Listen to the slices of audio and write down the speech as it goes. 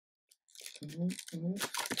Okay.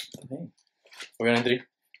 We're gonna do.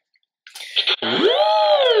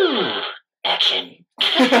 Woo! Action. All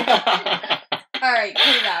right,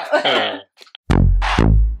 cut it out.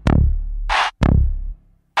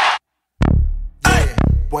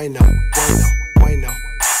 Bueno, bueno, bueno.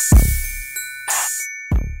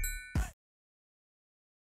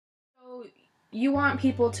 So you want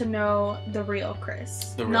people to know the real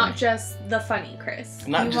Chris, not just the funny Chris.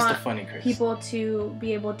 Not you just want the funny Chris. People to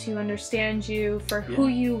be able to understand you for who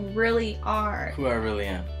you really are. Who I really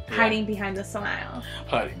am. Hiding behind the smile.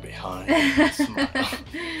 Hiding behind the smile.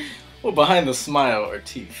 Well, behind the smile are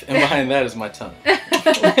teeth, and behind that is my tongue.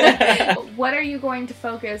 What are you going to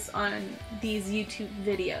focus on these YouTube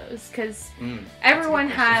videos? Because everyone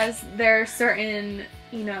has their certain,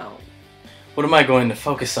 you know... What am I going to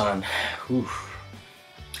focus on? Oof.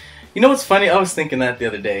 You know what's funny? I was thinking that the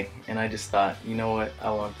other day, and I just thought, you know what? I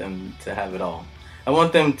want them to have it all. I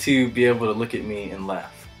want them to be able to look at me and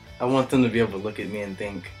laugh. I want them to be able to look at me and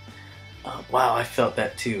think, wow, I felt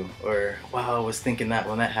that too, or wow, I was thinking that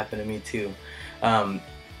when that happened to me too. I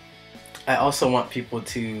also want people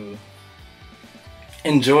to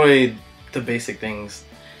enjoy the basic things.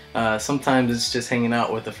 Sometimes it's just hanging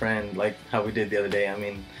out with a friend, like how we did the other day. I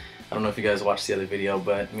mean, I don't know if you guys watched the other video,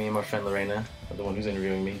 but me and my friend Lorena, the one who's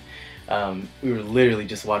interviewing me, we were literally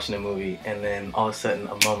just watching a movie, and then all of a sudden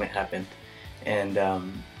a moment happened, and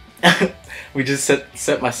we just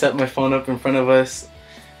set my phone up in front of us.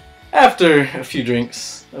 After a few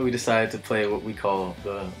drinks, we decided to play what we call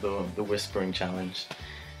the whispering challenge,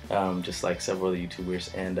 just like several other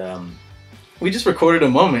YouTubers, and we just recorded a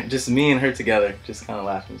moment, just me and her together, just kind of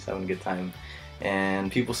laughing, just having a good time, and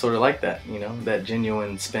people sort of like that, you know, that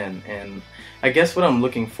genuine spin. And I guess what I'm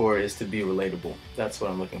looking for is to be relatable. That's what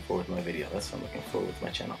I'm looking for with my video. That's what I'm looking for with my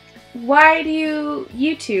channel. Why do you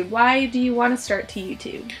YouTube? Why do you want to start to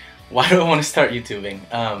YouTube? Why do I want to start YouTubing?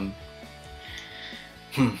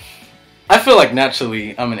 I feel like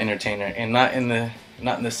naturally I'm an entertainer, and not in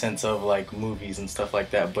the sense of like movies and stuff like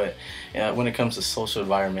that, but when it comes to social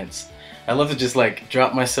environments, I love to just like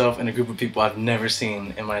drop myself in a group of people I've never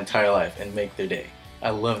seen in my entire life and make their day.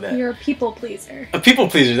 I love that. You're a people pleaser. A people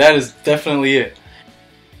pleaser, that is definitely it.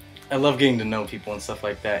 I love getting to know people and stuff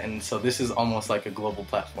like that, and so this is almost like a global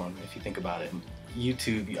platform if you think about it.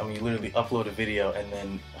 YouTube, I mean, you literally upload a video and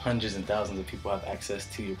then hundreds and thousands of people have access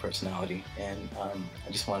to your personality, and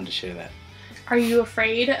I just wanted to share that. Are you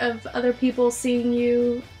afraid of other people seeing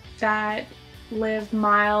you that live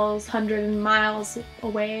miles, hundreds of miles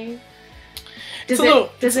away?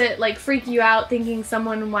 Does it like freak you out thinking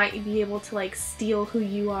someone might be able to like steal who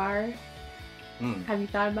you are? Have you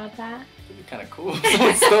thought about that? It'd be kind of cool if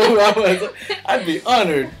someone stole who I was. I'd be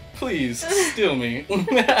honored. Please steal me.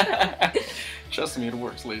 Trust me, it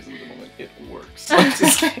works, ladies and gentlemen. It works. I'm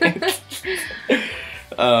just kidding.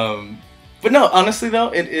 But no, honestly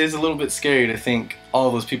though, it is a little bit scary to think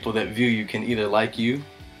all those people that view you can either like you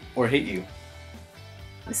or hate you.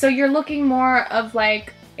 So you're looking more of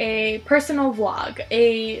like a personal vlog,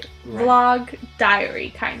 a vlog diary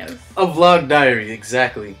kind of. A vlog diary,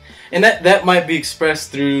 exactly. And that might be expressed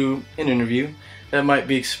through an interview. That might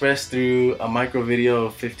be expressed through a micro video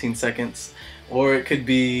of 15 seconds. Or it could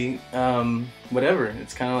be whatever.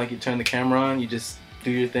 It's kind of like you turn the camera on, you just do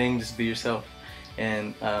your thing, just be yourself,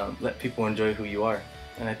 and let people enjoy who you are.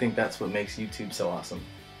 And I think that's what makes YouTube so awesome.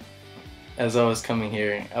 As I was coming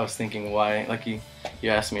here, I was thinking why, like you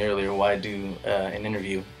asked me earlier, why do an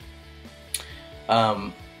interview?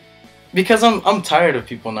 Because I'm tired of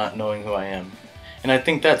people not knowing who I am. And I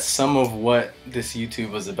think that's some of what this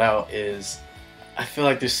YouTube was about. Is I feel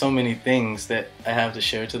like there's so many things that I have to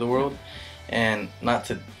share to the world. And not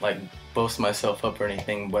to like boast myself up or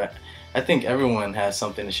anything, but I think everyone has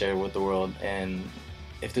something to share with the world, and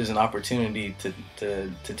if there's an opportunity to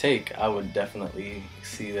take, I would definitely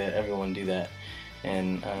see that everyone do that.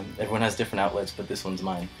 And everyone has different outlets, but this one's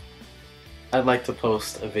mine. I'd like to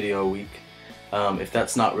post a video a week. If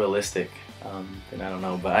that's not realistic, then I don't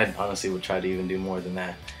know, but I honestly would try to even do more than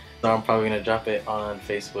that. So I'm probably gonna drop it on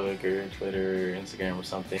Facebook or Twitter or Instagram or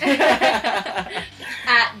something.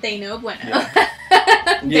 At They Know Bueno.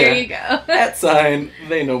 Yeah. There you go. @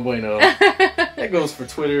 They Know Bueno. That goes for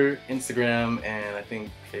Twitter, Instagram, and I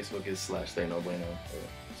think Facebook is /They Know Bueno or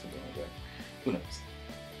something like that. Who knows?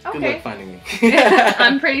 Okay. Good luck finding me.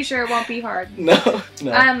 I'm pretty sure it won't be hard. No.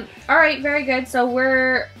 Alright, very good. So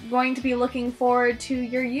we're going to be looking forward to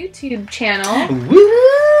your YouTube channel.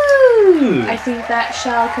 Woo! I think that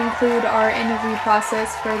shall conclude our interview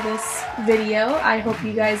process for this video. I hope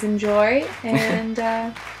you guys enjoy, and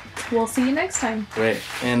we'll see you next time. Great.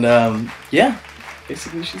 And yeah,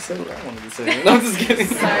 Basically, she said what I wanted to say. No, I'm just kidding.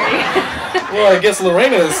 Sorry. Well, I guess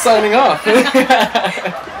Lorena is signing off.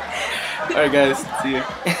 Alright, guys. See you.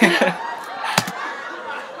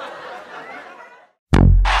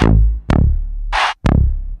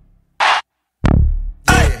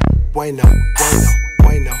 Bueno, bueno.